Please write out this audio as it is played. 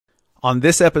On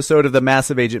this episode of the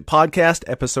Massive Agent Podcast,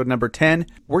 episode number 10,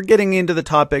 we're getting into the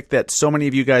topic that so many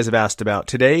of you guys have asked about.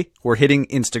 Today, we're hitting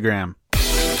Instagram.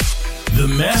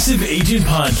 The Massive Agent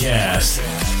Podcast,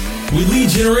 with lead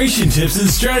generation tips and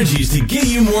strategies to get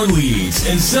you more leads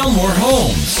and sell more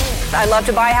homes. I love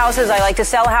to buy houses. I like to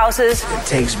sell houses. It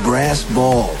takes brass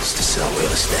balls to sell real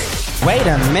estate. Wait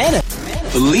a minute.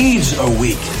 The leads are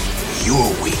weak.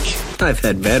 You're weak. I've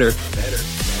had better.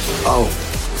 Oh,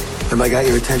 have I got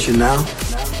your attention now?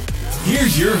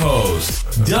 Here's your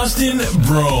host, Dustin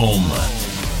Brohm.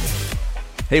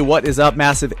 Hey, what is up,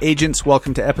 Massive Agents?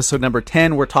 Welcome to episode number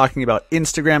 10. We're talking about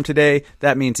Instagram today.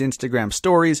 That means Instagram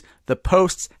stories, the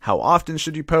posts, how often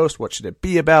should you post, what should it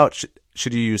be about,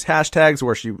 should you use hashtags,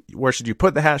 where should you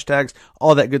put the hashtags,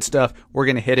 all that good stuff. We're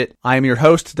going to hit it. I am your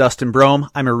host, Dustin Brohm.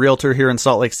 I'm a realtor here in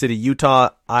Salt Lake City, Utah.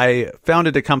 I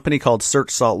founded a company called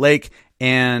Search Salt Lake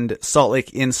and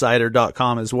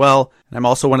saltlakeinsider.com as well. And I'm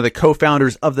also one of the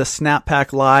co-founders of the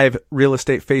Snapback Live real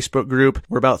estate Facebook group.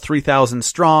 We're about 3,000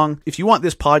 strong. If you want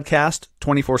this podcast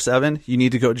 24/7, you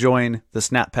need to go join the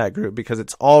Snapback group because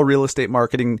it's all real estate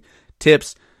marketing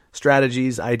tips,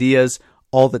 strategies, ideas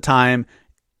all the time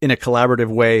in a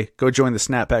collaborative way. Go join the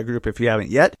Snapback group if you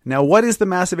haven't yet. Now, what is the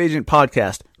Massive Agent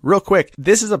Podcast? Real quick,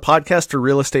 this is a podcast for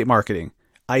real estate marketing.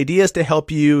 Ideas to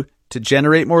help you to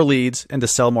generate more leads and to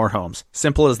sell more homes.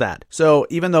 Simple as that. So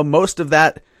even though most of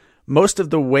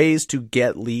the ways to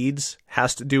get leads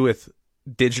has to do with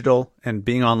digital and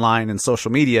being online and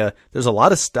social media, there's a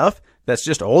lot of stuff that's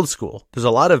just old school. There's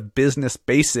a lot of business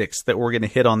basics that we're going to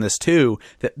hit on this too.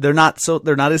 That they're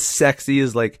not as sexy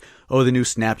as like, oh, the new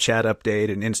Snapchat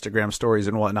update and Instagram stories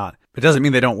and whatnot. It doesn't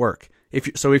mean they don't work.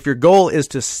 If your goal is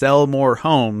to sell more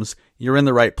homes, you're in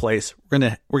the right place. We're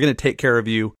going to take care of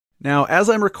you. Now, as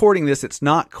I'm recording this, it's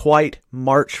not quite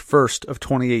March 1st of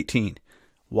 2018.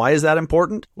 Why is that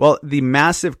important? Well, the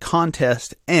massive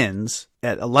contest ends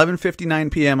at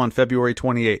 11:59 p.m. on February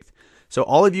 28th. So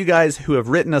all of you guys who have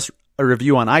written us a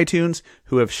review on iTunes,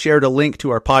 who have shared a link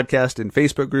to our podcast in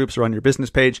Facebook groups or on your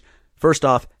business page, first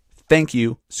off, thank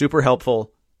you. Super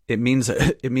helpful. It means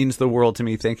the world to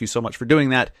me. Thank you so much for doing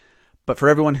that. But for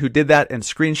everyone who did that and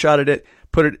screenshotted it,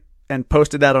 put it and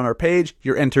posted that on our page,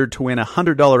 you're entered to win a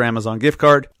 $100 Amazon gift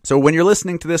card. So when you're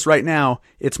listening to this right now,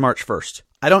 it's March 1st.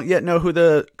 I don't yet know who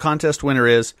the contest winner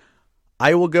is.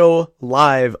 I will go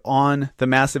live on the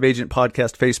Massive Agent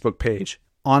Podcast Facebook page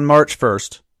on March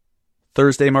 1st,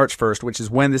 Thursday, March 1st, which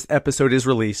is when this episode is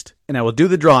released. And I will do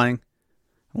the drawing.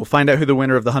 We'll find out who the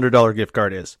winner of the $100 gift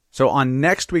card is. So on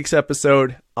next week's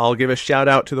episode, I'll give a shout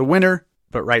out to the winner.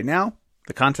 But right now,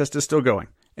 the contest is still going.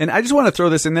 And I just want to throw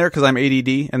this in there because I'm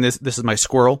ADD and this is my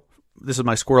squirrel. This is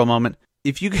my squirrel moment.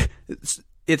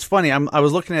 It's funny. I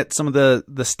was looking at some of the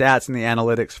stats and the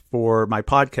analytics for my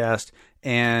podcast,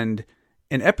 and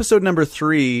in episode number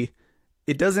 3,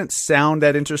 it doesn't sound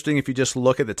that interesting if you just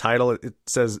look at the title. It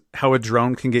says how a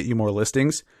drone can get you more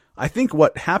listings. I think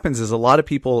what happens is a lot of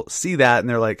people see that and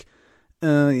they're like,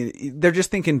 they're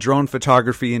just thinking drone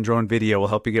photography and drone video will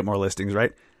help you get more listings,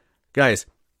 right? Guys,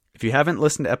 if you haven't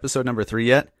listened to episode number 3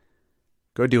 yet,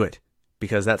 go do it,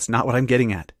 because that's not what I'm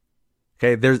getting at.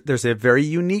 Okay, there's a very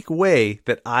unique way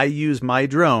that I use my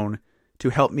drone to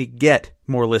help me get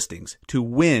more listings, to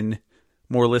win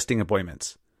more listing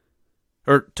appointments,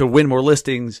 or to win more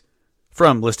listings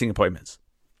from listing appointments.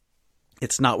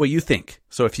 It's not what you think.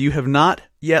 So if you have not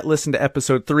yet listened to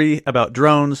episode 3 about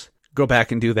drones, go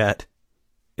back and do that.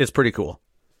 It's pretty cool.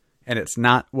 And it's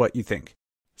not what you think.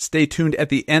 Stay tuned at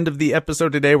the end of the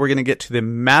episode today. We're going to get to the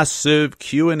massive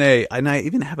Q&A. And I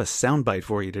even have a soundbite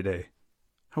for you today.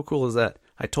 How cool is that?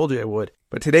 I told you I would.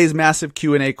 But today's massive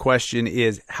Q&A question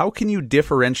is, how can you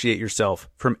differentiate yourself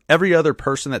from every other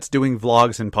person that's doing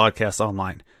vlogs and podcasts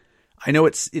online? I know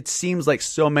it seems like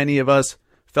so many of us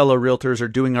fellow realtors are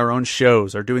doing our own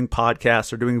shows, are doing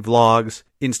podcasts, are doing vlogs,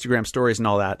 Instagram stories and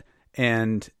all that.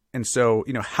 And so,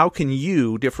 how can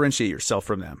you differentiate yourself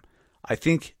from them? I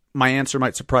think my answer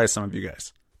might surprise some of you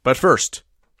guys. But first,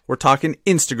 we're talking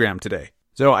Instagram today.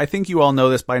 So I think you all know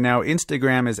this by now.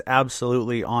 Instagram is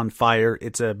absolutely on fire.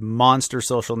 It's a monster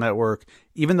social network.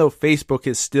 Even though Facebook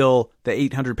is still the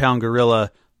 800-pound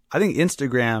gorilla, I think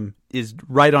Instagram is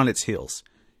right on its heels.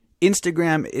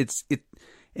 Instagram,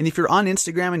 and if you're on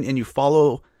Instagram and you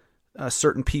follow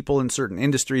certain people in certain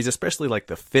industries, especially like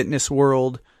the fitness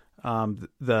world,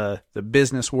 the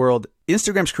business world,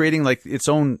 Instagram's creating like its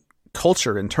own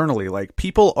culture internally. Like,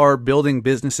 people are building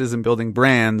businesses and building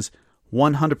brands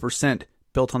 100%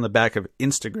 built on the back of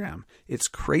Instagram. It's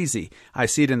crazy. I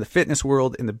see it in the fitness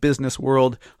world, in the business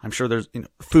world. I'm sure there's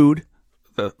food,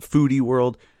 the foodie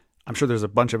world. I'm sure there's a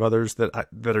bunch of others that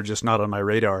are just not on my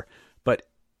radar. But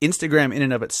Instagram in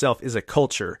and of itself is a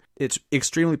culture. It's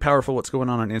extremely powerful what's going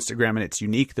on Instagram, and it's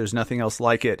unique. There's nothing else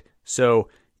like it. So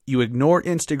you ignore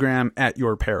Instagram at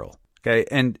your peril. Okay.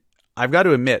 And I've got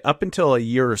to admit, up until a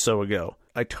year or so ago,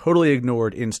 I totally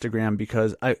ignored Instagram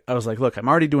because I was like, look, I'm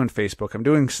already doing Facebook. I'm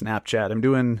doing Snapchat. I'm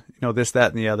doing, this,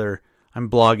 that, and the other. I'm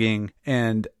blogging,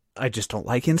 and I just don't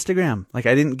like Instagram. Like,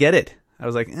 I didn't get it. I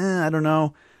was like, I don't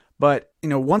know. But,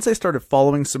 once I started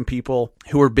following some people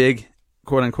who were big,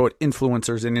 quote unquote,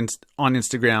 influencers on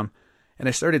Instagram, and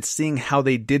I started seeing how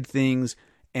they did things,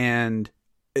 and,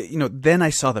 then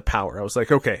I saw the power. I was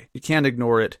like, okay, you can't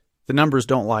ignore it. The numbers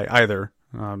don't lie either.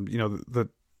 The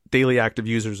daily active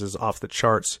users is off the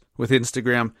charts with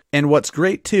Instagram. And what's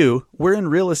great too, we're in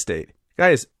real estate.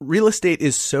 Guys, real estate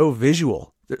is so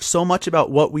visual. There's so much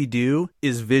about what we do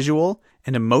is visual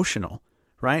and emotional,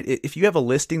 right? If you have a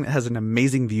listing that has an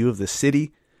amazing view of the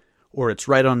city, or it's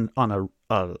right on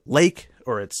a lake,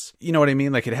 or it's, you know what I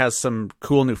mean? Like, it has some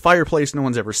cool new fireplace no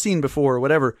one's ever seen before or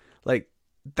whatever. Like,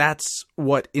 that's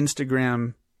what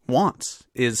Instagram wants,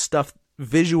 is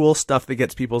visual stuff that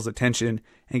gets people's attention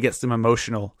and gets them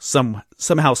emotional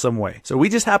somehow, some way. So we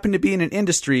just happen to be in an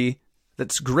industry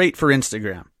that's great for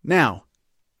Instagram. Now,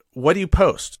 what do you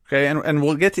post? Okay. And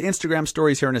we'll get to Instagram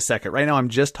stories here in a second. Right now, I'm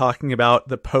just talking about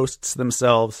the posts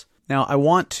themselves. Now, I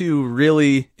want to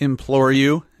really implore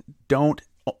you, don't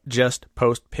just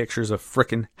post pictures of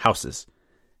frickin' houses.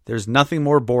 There's nothing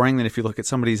more boring than if you look at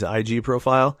somebody's IG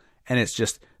profile and it's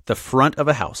just the front of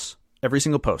a house. Every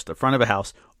single post, the front of a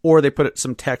house, or they put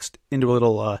some text into a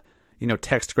little,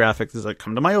 text graphic that's like,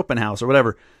 come to my open house or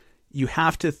whatever. You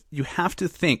have to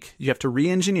think, you have to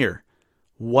re-engineer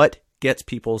what gets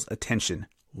people's attention,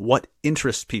 what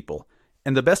interests people.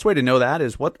 And the best way to know that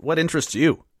is what interests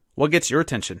you, what gets your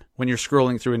attention when you're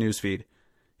scrolling through a news feed.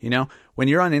 When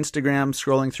you're on Instagram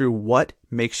scrolling through, what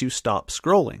makes you stop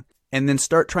scrolling? And then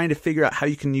start trying to figure out how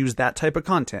you can use that type of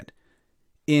content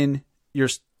in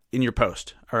your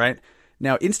post. All right.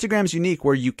 Now, Instagram's unique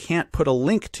where you can't put a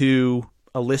link to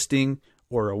a listing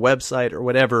or a website or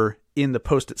whatever in the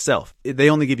post itself. They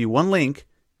only give you one link,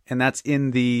 and that's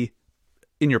in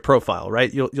your profile,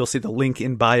 right? You'll see the link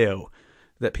in bio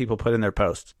that people put in their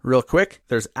posts. Real quick,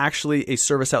 there's actually a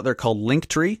service out there called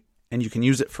Linktree, and you can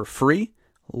use it for free.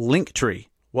 Linktree.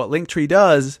 What Linktree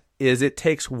does is it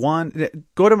takes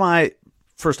go to my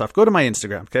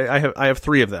Instagram. Okay. I have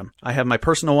 3 of them. I have my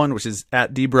personal one, which is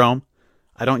at @dbrohm.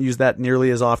 I don't use that nearly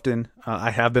as often.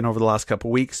 I have been over the last couple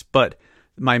weeks, but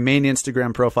my main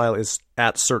Instagram profile is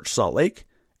at Search Salt Lake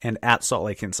and at Salt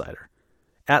Lake Insider.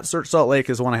 At Search Salt Lake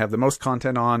is the one I have the most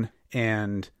content on.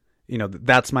 And,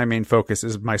 that's my main focus,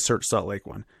 is my Search Salt Lake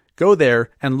one. Go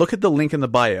there and look at the link in the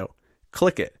bio.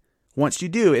 Click it. Once you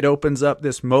do, it opens up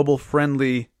this mobile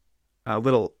friendly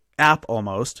little app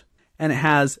almost, and it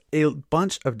has a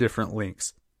bunch of different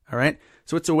links. All right.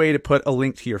 So it's a way to put a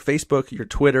link to your Facebook, your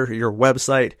Twitter, your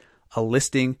website, a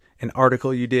listing, an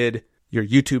article you did, your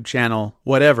YouTube channel,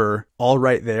 whatever, all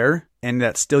right there. And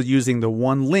that's still using the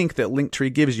one link that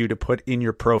Linktree gives you to put in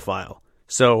your profile.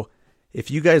 So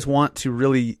if you guys want to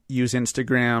really use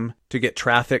Instagram to get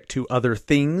traffic to other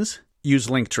things, use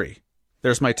Linktree.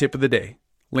 There's my tip of the day,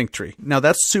 Linktree. Now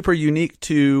that's super unique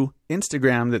to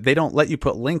Instagram that they don't let you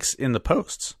put links in the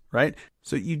posts, right?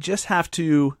 So you just have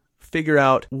to figure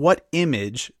out what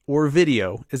image or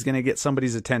video is going to get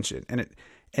somebody's attention.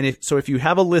 If you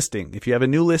have a listing, if you have a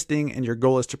new listing and your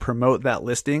goal is to promote that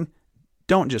listing,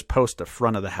 don't just post the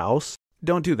front of the house.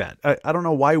 Don't do that. I don't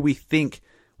know why we think,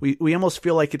 we almost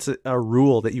feel like it's a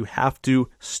rule that you have to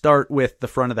start with the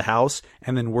front of the house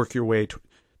and then work your way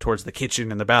towards the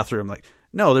kitchen and the bathroom. Like,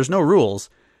 no, there's no rules.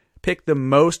 Pick the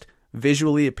most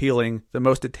visually appealing, the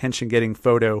most attention getting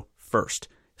photo first.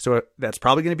 So that's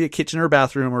probably going to be a kitchen or a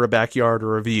bathroom or a backyard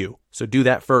or a view. So do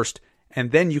that first.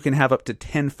 And then you can have up to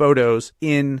 10 photos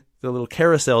in the little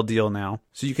carousel deal now.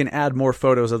 So you can add more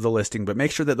photos of the listing, but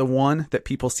make sure that the one that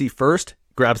people see first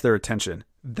grabs their attention.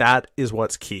 That is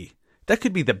what's key. That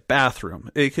could be the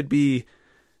bathroom. It could be,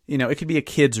 it could be a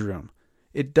kid's room.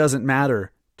 It doesn't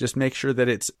matter. Just make sure that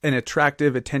it's an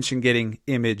attractive, attention-getting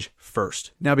image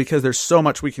first. Now, because there's so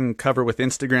much we can cover with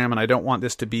Instagram, and I don't want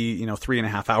this to be,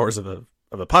 3.5 hours of a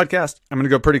podcast, I'm going to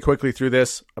go pretty quickly through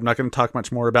this. I'm not going to talk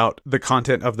much more about the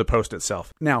content of the post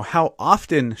itself. Now, how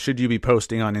often should you be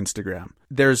posting on Instagram?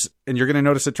 And you're going to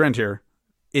notice a trend here.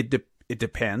 It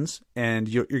depends, and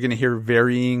you're going to hear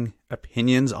varying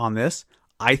opinions on this.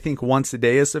 I think once a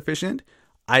day is sufficient.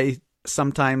 I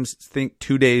sometimes think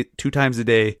 2 times a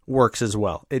day works as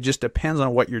well. It just depends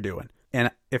on what you're doing.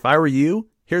 And if I were you,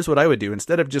 here's what I would do.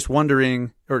 Instead of just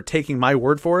wondering or taking my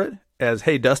word for it as,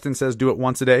 hey, Dustin says do it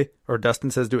once a day, or Dustin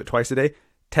says do it twice a day,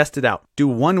 Test it out. Do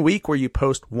 1 week where you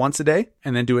post once a day,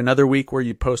 and then do another week where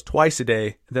you post twice a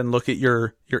day. Then look at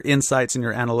your insights and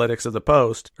your analytics of the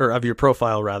post, or of your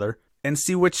profile rather, and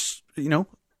see which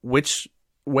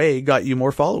way got you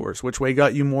more followers, which way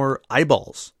got you more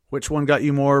eyeballs, which one got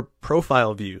you more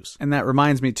profile views. And that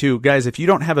reminds me too, guys, if you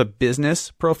don't have a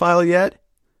business profile yet,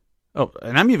 oh,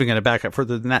 and I'm even going to back up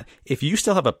further than that. If you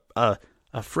still have a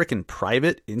freaking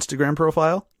private Instagram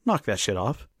profile, knock that shit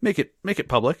off. Make it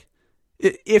public.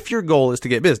 If your goal is to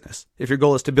get business, if your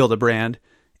goal is to build a brand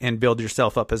and build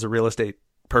yourself up as a real estate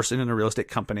person in a real estate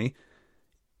company,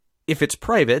 if it's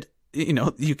private,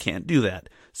 you can't do that.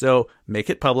 So make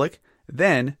it public,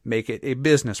 then make it a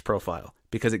business profile,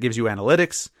 because it gives you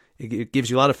analytics. It gives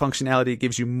you a lot of functionality. It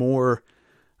gives you more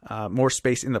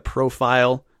space in the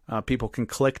profile. People can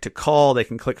click to call. They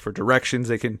can click for directions.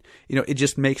 They can, it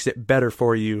just makes it better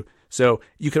for you. So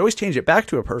you could always change it back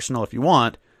to a personal if you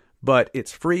want, but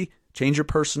it's free. Change your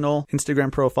personal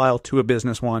Instagram profile to a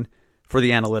business one for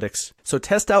the analytics. So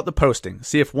test out the posting.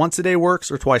 See if once a day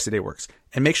works or twice a day works.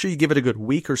 And make sure you give it a good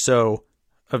week or so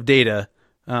of data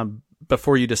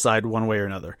before you decide one way or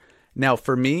another. Now,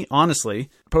 for me, honestly,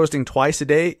 posting twice a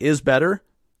day is better,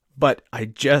 but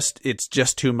it's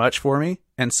just too much for me.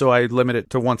 And so I limit it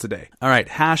to once a day. All right,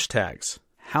 hashtags.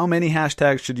 How many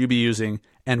hashtags should you be using,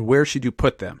 and where should you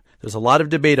put them? There's a lot of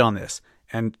debate on this.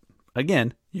 And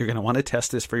again, you're going to want to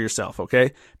test this for yourself,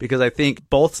 okay? Because I think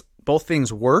both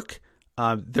things work.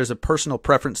 There's a personal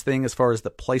preference thing as far as the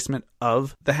placement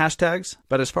of the hashtags.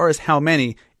 But as far as how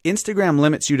many, Instagram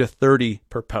limits you to 30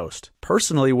 per post.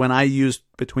 Personally, when I use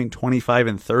between 25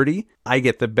 and 30, I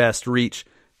get the best reach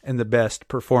and the best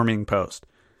performing post.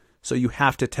 So you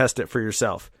have to test it for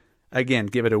yourself. Again,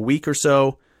 give it a week or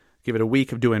so. Give it a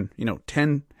week of doing,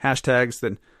 10 hashtags,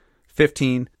 then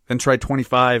 15, then try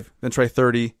 25, then try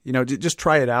 30. Just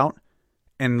try it out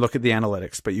and look at the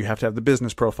analytics. But you have to have the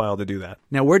business profile to do that.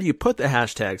 Now, where do you put the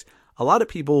hashtags? A lot of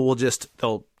people will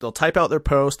they'll type out their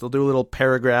post, they'll do a little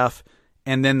paragraph,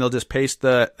 and then they'll just paste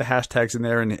the hashtags in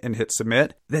there and hit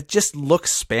submit. That just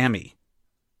looks spammy.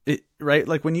 Right?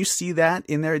 Like when you see that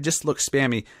in there, it just looks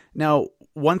spammy. Now,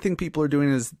 one thing people are doing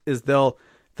is they'll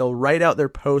write out their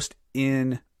post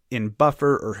in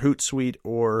Buffer or Hootsuite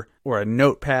or a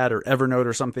Notepad or Evernote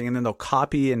or something, and then they'll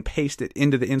copy and paste it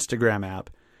into the Instagram app,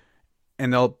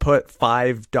 and they'll put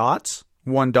 5 dots,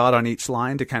 1 dot on each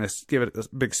line to kind of give it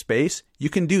a big space. You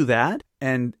can do that,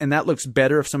 and that looks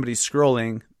better if somebody's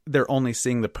scrolling. They're only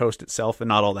seeing the post itself and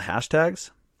not all the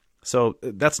hashtags. So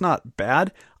that's not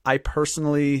bad. I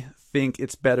personally think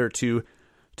it's better to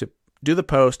do the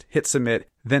post, hit submit,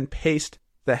 then paste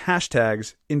the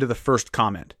hashtags into the first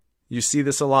comment. You see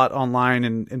this a lot online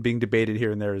and being debated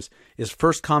here and there. Is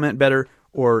first comment better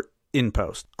or in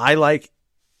post? I like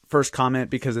first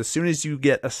comment because as soon as you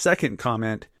get a second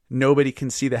comment, nobody can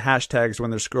see the hashtags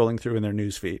when they're scrolling through in their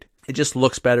newsfeed. It just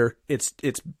looks better. It's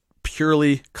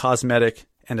purely cosmetic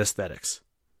and aesthetics.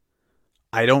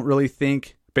 I don't really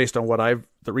think, based on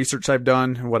the research I've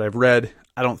done and what I've read,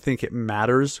 I don't think it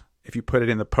matters if you put it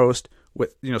in the post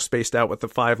with, spaced out with the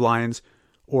 5 lines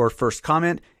or first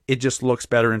comment. It just looks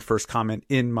better in first comment,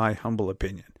 in my humble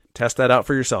opinion. Test that out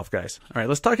for yourself, guys. All right,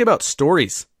 let's talk about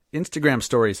stories. Instagram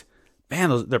stories.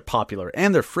 Man, they're popular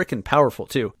and they're freaking powerful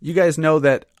too. You guys know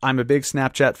that I'm a big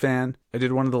Snapchat fan. I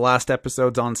did one of the last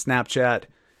episodes on Snapchat.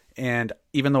 And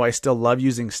even though I still love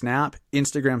using Snap,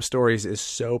 Instagram stories is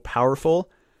so powerful,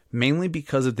 mainly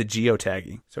because of the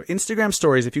geotagging. So Instagram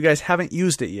stories, if you guys haven't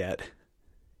used it yet,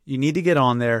 you need to get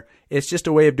on there. It's just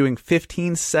a way of doing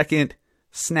 15-second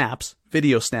snaps,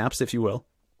 video snaps, if you will.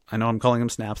 I know I'm calling them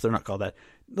snaps. They're not called that.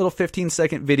 Little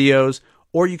 15-second videos,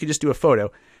 or you could just do a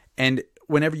photo. And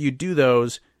whenever you do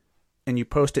those and you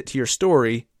post it to your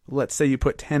story, let's say you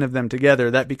put 10 of them together,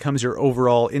 that becomes your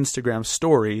overall Instagram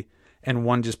story, and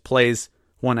one just plays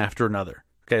one after another.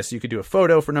 Okay, so you could do a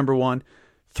photo for number 1,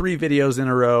 3 videos in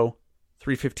a row,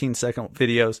 3 15-second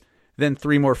videos, then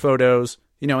 3 more photos,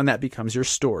 and that becomes your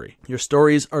story. Your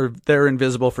stories they're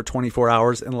invisible for 24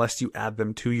 hours unless you add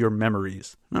them to your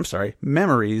memories. I'm sorry,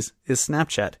 memories is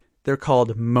Snapchat. They're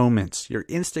called moments, your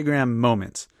Instagram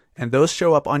moments. And those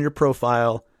show up on your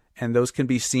profile, and those can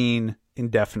be seen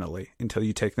indefinitely until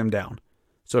you take them down.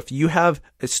 So if you have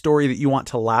a story that you want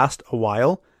to last a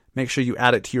while, make sure you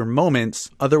add it to your moments.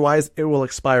 Otherwise, it will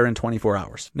expire in 24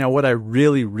 hours. Now, what I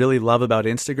really, really love about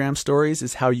Instagram stories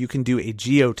is how you can do a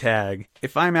geotag.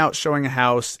 If I'm out showing a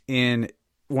house in,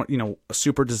 a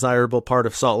super desirable part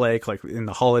of Salt Lake, like in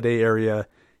the Holiday area,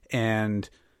 and,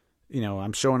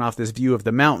 I'm showing off this view of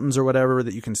the mountains or whatever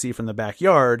that you can see from the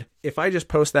backyard. If I just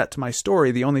post that to my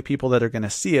story, the only people that are going to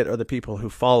see it are the people who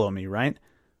follow me, right?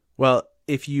 Well,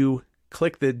 if you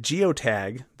click the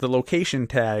geotag, the location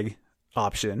tag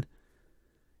option,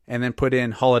 and then put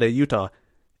in Holiday Utah,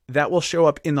 that will show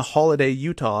up in the Holiday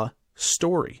Utah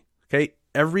story. Okay.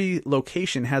 Every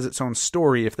location has its own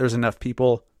story if there's enough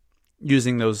people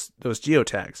using those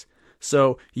geotags.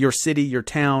 So your city, your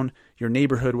town, your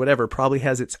neighborhood, whatever, probably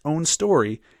has its own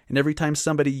story. And every time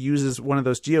somebody uses one of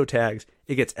those geotags,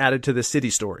 it gets added to the city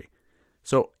story.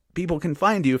 So people can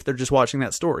find you if they're just watching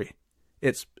that story.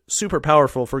 It's super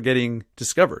powerful for getting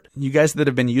discovered. You guys that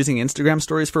have been using Instagram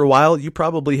stories for a while, you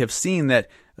probably have seen that,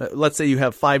 let's say you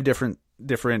have 5 different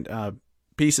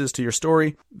pieces to your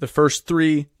story. The first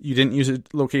 3 you didn't use a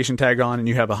location tag on and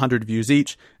you have 100 views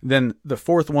each. Then the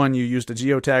 4th one you used a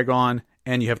geotag on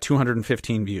and you have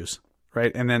 215 views,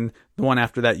 right? And then the one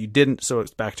after that you didn't, so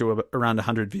it's back to around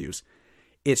 100 views.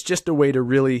 It's just a way to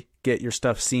really get your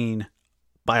stuff seen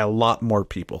by a lot more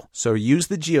people. So use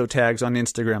the geotags on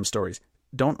Instagram stories.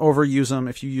 Don't overuse them.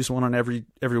 If you use one on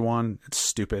everyone, it's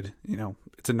stupid.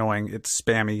 It's annoying. It's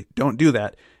spammy. Don't do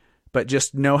that. But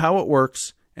just know how it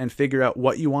works and figure out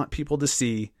what you want people to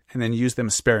see and then use them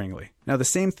sparingly. Now, the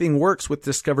same thing works with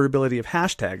discoverability of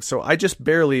hashtags. So I just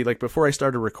barely, before I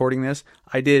started recording this,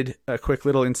 I did a quick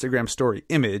little Instagram story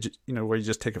image, where you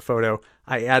just take a photo.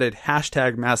 I added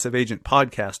hashtag Massive Agent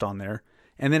Podcast on there.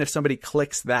 And then if somebody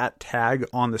clicks that tag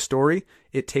on the story,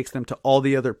 it takes them to all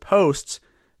the other posts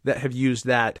that have used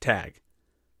that tag.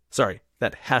 Sorry,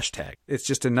 that hashtag. It's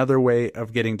just another way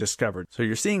of getting discovered. So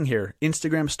you're seeing here,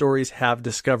 Instagram stories have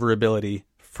discoverability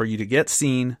for you to get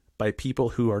seen by people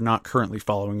who are not currently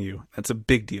following you. That's a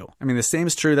big deal. I mean, the same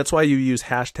is true. That's why you use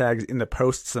hashtags in the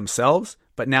posts themselves,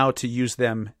 but now to use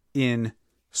them in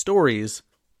stories,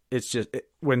 it's just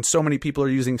when so many people are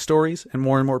using stories and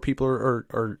more people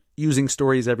are using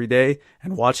stories every day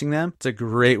and watching them, it's a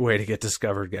great way to get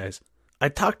discovered, guys. I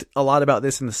talked a lot about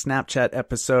this in the Snapchat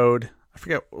episode. I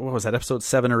forget, what was that, episode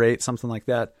 7 or 8, something like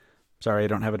that. Sorry, I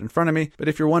don't have it in front of me. But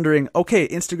if you're wondering, okay,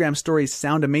 Instagram stories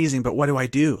sound amazing, but what do I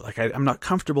do? I'm not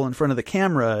comfortable in front of the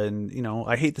camera and,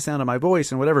 I hate the sound of my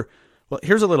voice and whatever. Well,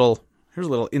 here's a little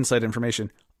inside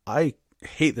information. I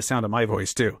hate the sound of my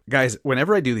voice too. Guys,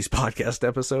 whenever I do these podcast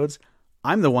episodes,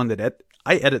 I'm the one that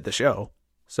I edit the show.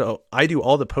 So I do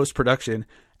all the post-production.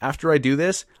 After I do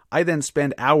this, I then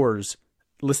spend hours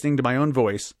listening to my own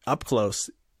voice up close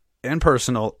and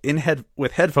personal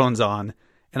with headphones on,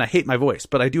 and I hate my voice,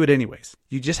 but I do it anyways.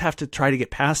 You just have to try to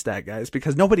get past that, guys,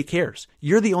 because nobody cares.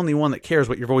 You're the only one that cares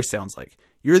what your voice sounds like.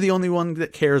 You're the only one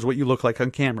that cares what you look like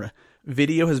on camera.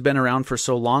 Video has been around for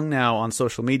so long now on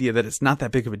social media that it's not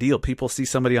that big of a deal. People see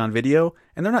somebody on video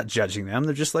and they're not judging them.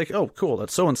 They're just like, oh, cool,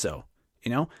 that's so-and-so.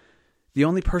 The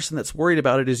only person that's worried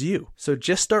about it is you. So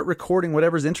just start recording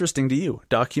whatever's interesting to you.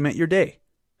 Document your day.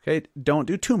 Okay, don't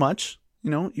do too much.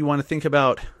 You want to think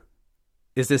about,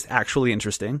 is this actually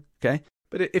interesting? Okay.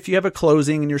 But if you have a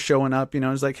closing and you're showing up,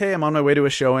 it's like, hey, I'm on my way to a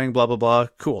showing, blah, blah, blah.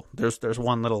 Cool. There's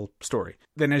one little story.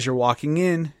 Then as you're walking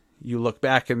in, you look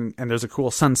back and there's a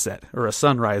cool sunset or a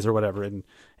sunrise or whatever,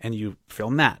 and you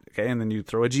film that. Okay. And then you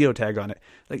throw a geotag on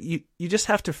it. You just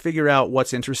have to figure out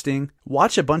what's interesting.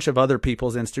 Watch a bunch of other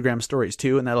people's Instagram stories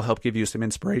too, and that'll help give you some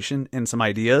inspiration and some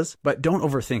ideas, but don't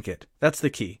overthink it. That's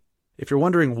the key. If you're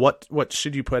wondering what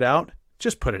should you put out,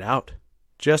 just put it out.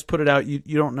 Just put it out. You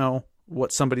don't know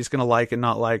what somebody's going to like and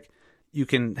not like. You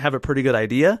can have a pretty good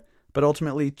idea, but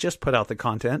ultimately just put out the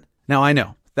content. Now, I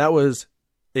know that was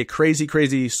a crazy,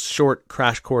 crazy short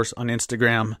crash course on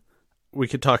Instagram. We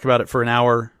could talk about it for an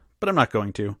hour, but I'm not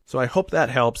going to. So I hope that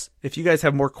helps. If you guys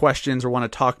have more questions or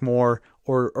want to talk more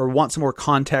or want some more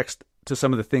context to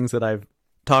some of the things that I've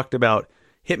talked about,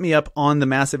 hit me up on the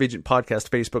Massive Agent Podcast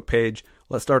Facebook page.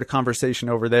 Let's start a conversation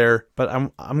over there. But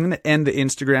I'm going to end the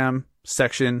Instagram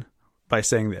section by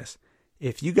saying this.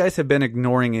 If you guys have been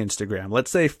ignoring Instagram, let's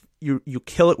say you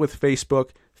kill it with Facebook.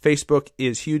 Facebook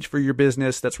is huge for your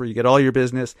business. That's where you get all your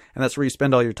business, and that's where you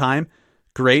spend all your time.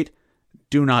 Great.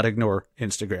 Do not ignore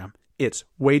Instagram. It's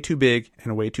way too big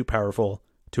and way too powerful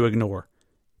to ignore.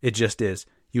 It just is.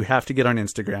 You have to get on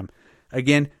Instagram.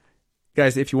 Again,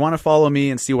 guys, if you want to follow me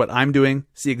and see what I'm doing,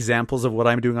 see examples of what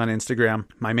I'm doing on Instagram,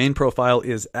 my main profile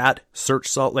is at Search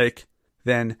Salt Lake,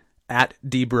 then at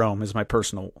DBrohm is my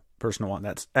personal one.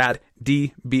 That's at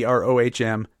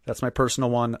DBROHM. That's my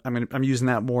personal one. I'm using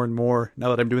that more and more now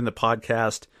that I'm doing the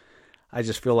podcast. I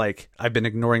just feel like I've been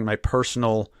ignoring my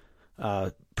personal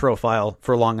profile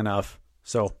for long enough.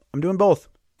 So I'm doing both.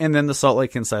 And then the Salt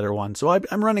Lake Insider one. So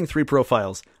I'm running 3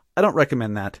 profiles. I don't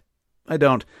recommend that. I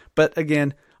don't. But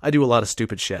again, I do a lot of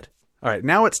stupid shit. All right,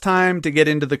 now it's time to get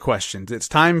into the questions. It's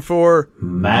time for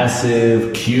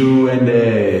Massive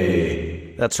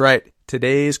Q&A. That's right.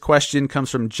 Today's question comes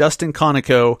from Justin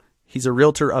Conoco. He's a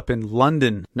realtor up in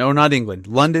London. No, not England.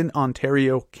 London,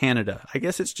 Ontario, Canada. I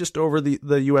guess it's just over the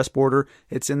U.S. border.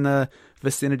 It's in the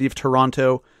vicinity of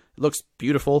Toronto. It looks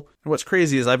beautiful. And what's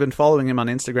crazy is I've been following him on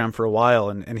Instagram for a while,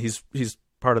 and he's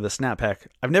part of the Snap Pack.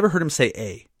 I've never heard him say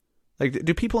A. Like,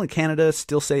 do people in Canada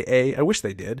still say A? I wish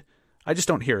they did. I just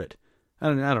don't hear it. I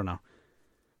don't know.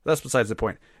 That's besides the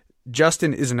point.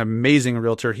 Justin is an amazing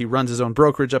realtor. He runs his own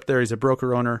brokerage up there. He's a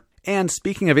broker owner. And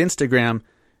speaking of Instagram,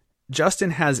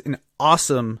 Justin has an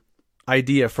awesome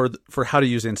idea for how to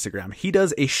use Instagram. He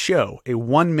does a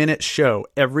 1-minute show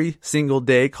every single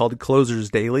day called Closers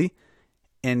Daily.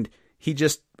 And he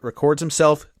just records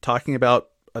himself talking about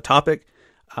a topic.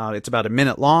 It's about a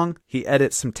minute long. He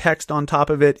edits some text on top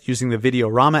of it using the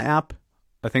Videorama app.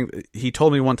 I think he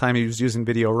told me one time he was using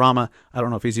Videorama. I don't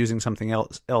know if he's using something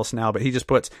else now, but he just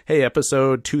puts, hey,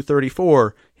 episode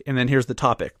 234, and then here's the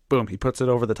topic. Boom, he puts it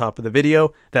over the top of the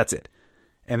video. That's it.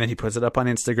 And then he puts it up on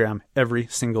Instagram every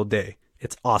single day.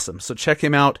 It's awesome. So check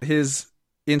him out. His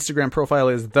Instagram profile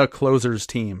is The Closers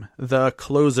Team. The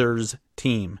Closers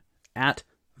Team. At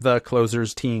The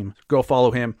Closers Team. Go follow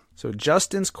him. So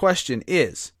Justin's question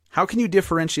is, how can you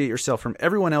differentiate yourself from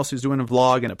everyone else who's doing a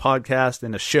vlog and a podcast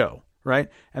and a show? Right?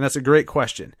 And that's a great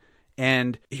question.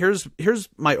 And here's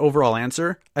my overall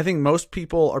answer. I think most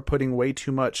people are putting way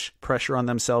too much pressure on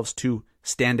themselves to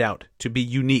stand out, to be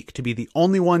unique, to be the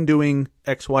only one doing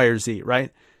X, Y, or Z,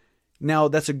 right? Now,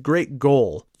 that's a great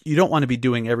goal. You don't want to be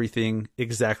doing everything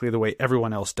exactly the way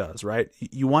everyone else does, right?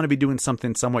 You want to be doing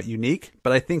something somewhat unique,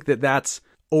 but I think that that's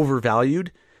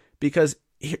overvalued because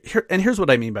here's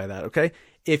what I mean by that, okay?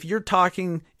 If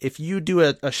you do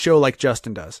a show like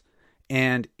Justin does,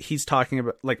 and he's talking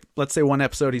about, like, let's say one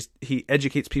episode, he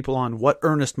educates people on what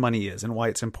earnest money is and why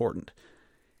it's important.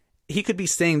 He could be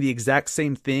saying the exact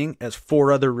same thing as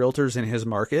 4 other realtors in his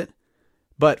market.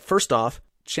 But first off,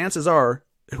 chances are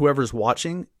whoever's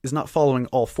watching is not following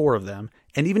all 4 of them.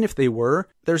 And even if they were,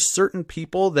 there's certain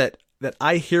people that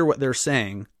I hear what they're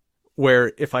saying,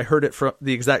 where if I heard it from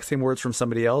the exact same words from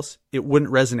somebody else, it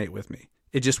wouldn't resonate with me.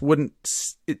 It just wouldn't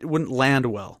land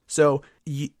well. So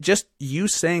you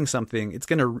saying something, it's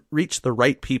going to reach the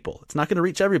right people. It's not going to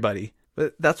reach everybody,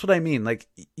 but that's what I mean. Like,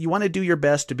 you want to do your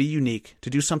best to be unique, to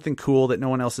do something cool that no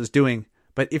one else is doing.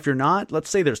 But if you're not, let's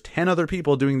say there's 10 other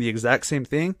people doing the exact same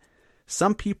thing.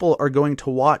 Some people are going to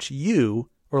watch you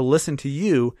or listen to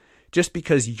you just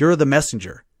because you're the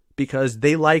messenger, because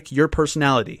they like your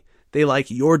personality. They like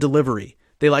your delivery.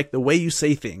 They like the way you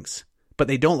say things. But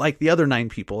they don't like the other 9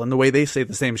 people and the way they say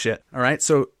the same shit. All right.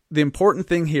 So the important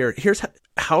thing here's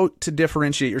how to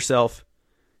differentiate yourself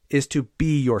is to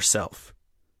be yourself.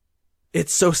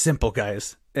 It's so simple,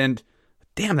 guys. And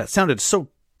damn, that sounded so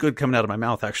good coming out of my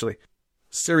mouth, actually.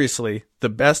 Seriously, the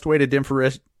best way to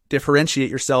differentiate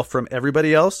yourself from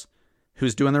everybody else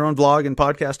who's doing their own vlog and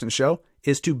podcast and show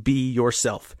is to be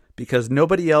yourself, because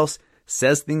nobody else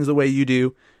says things the way you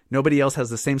do. Nobody else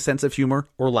has the same sense of humor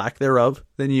or lack thereof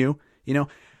than you. You know,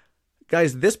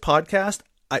 guys, this podcast,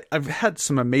 I've had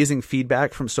some amazing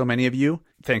feedback from so many of you.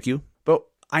 Thank you. But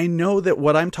I know that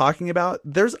what I'm talking about,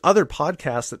 there's other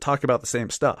podcasts that talk about the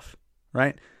same stuff,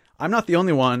 right? I'm not the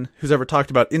only one who's ever talked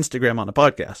about Instagram on a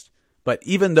podcast. But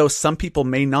even though some people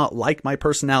may not like my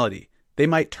personality, they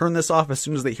might turn this off as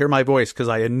soon as they hear my voice because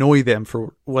I annoy them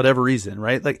for whatever reason,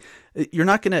 right? Like, you're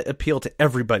not going to appeal to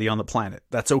everybody on the planet.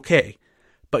 That's okay.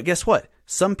 But guess what?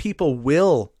 Some people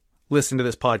will listen to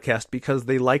this podcast because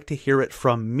they like to hear it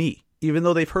from me. Even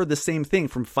though they've heard the same thing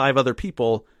from 5 other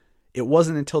people, it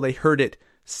wasn't until they heard it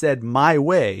said my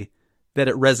way that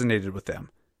it resonated with them.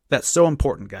 That's so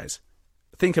important, guys.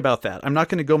 Think about that. I'm not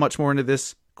going to go much more into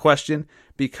this question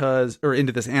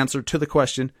into this answer to the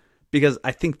question, because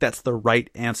I think that's the right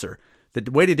answer. The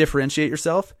way to differentiate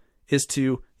yourself is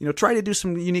to, try to do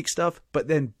some unique stuff, but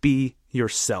then be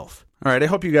yourself. All right, I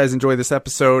hope you guys enjoy this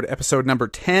episode number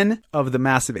 10 of the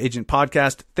Massive Agent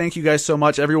Podcast. Thank you guys so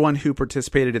much, everyone who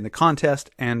participated in the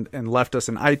contest and left us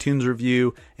an iTunes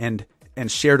review and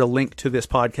shared a link to this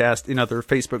podcast in other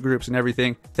Facebook groups and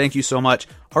everything. Thank you so much.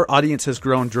 Our audience has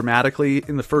grown dramatically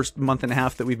in the first month and a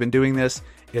half that we've been doing this.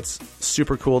 It's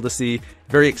super cool to see.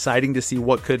 Very exciting to see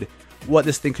what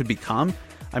this thing could become.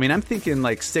 I mean, I'm thinking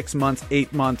like 6 months,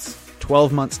 8 months,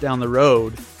 12 months down the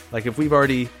road. Like, if we've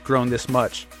already grown this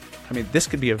much, I mean, this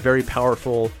could be a very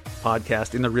powerful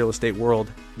podcast in the real estate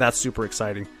world. That's super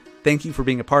exciting. Thank you for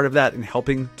being a part of that and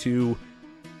helping to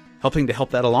help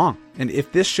that along. And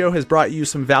if this show has brought you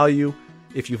some value,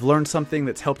 if you've learned something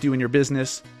that's helped you in your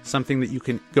business, something that you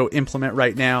can go implement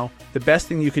right now, the best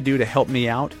thing you could do to help me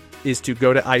out is to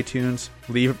go to iTunes,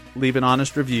 leave an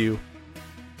honest review,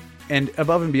 and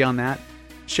above and beyond that,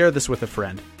 share this with a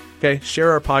friend. Okay, share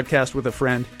our podcast with a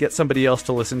friend. Get somebody else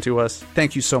to listen to us.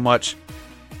 Thank you so much.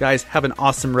 Guys, have an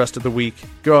awesome rest of the week.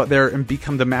 Go out there and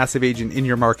become the massive agent in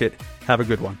your market. Have a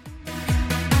good one.